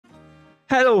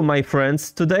Hello my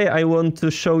friends, today I want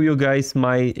to show you guys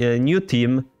my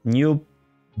new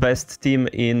best team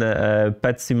in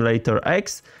Pet Simulator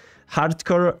X.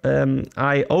 Hardcore,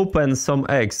 I opened some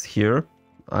eggs here.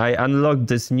 I unlocked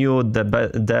this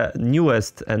the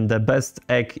newest and the best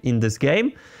egg in this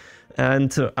game.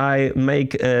 And I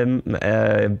make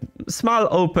small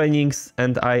openings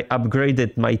and I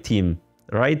upgraded my team.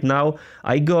 Right now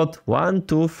I got 1,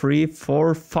 2, 3,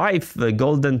 4, 5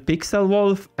 golden pixel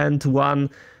wolf and 1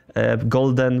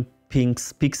 golden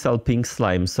pixel pink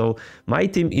slime. So my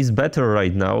team is better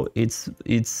right now. It's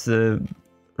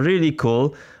really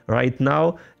cool right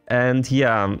now. And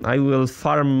yeah, I will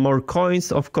farm more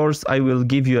coins. Of course, I will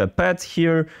give you a pet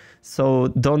here. So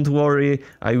don't worry,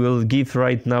 I will give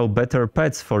right now better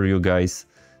pets for you guys.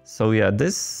 So yeah,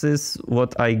 this is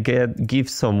what I give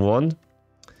someone.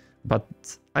 But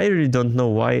I really don't know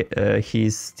why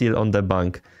he's still on the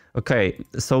bank. Okay,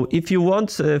 so if you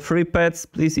want free pets,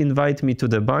 please invite me to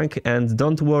the bank. And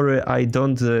don't worry, I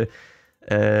don't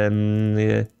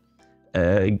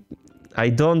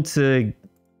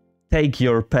take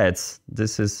your pets.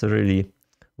 This is really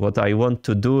what I want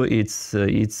to do.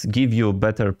 It's give you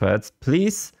better pets.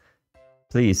 Please,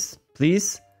 please,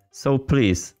 please. So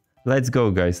please, let's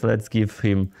go, guys. Let's give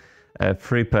him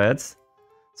free pets.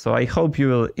 So I hope you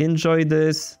will enjoy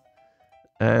this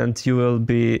and you will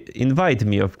invite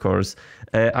me, of course.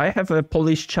 I have a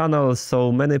Polish channel,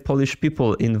 so many Polish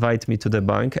people invite me to the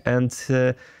bank and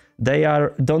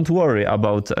don't worry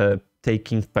about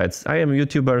taking pets. I am a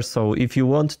YouTuber, so if you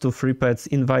want to free pets,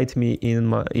 invite me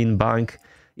in bank,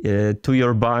 to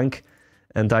your bank,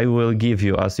 and I will give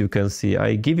you, as you can see.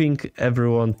 I giving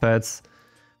everyone pets,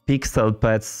 pixel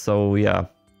pets, so yeah.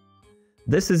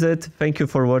 This is it. Thank you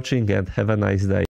for watching and have a nice day.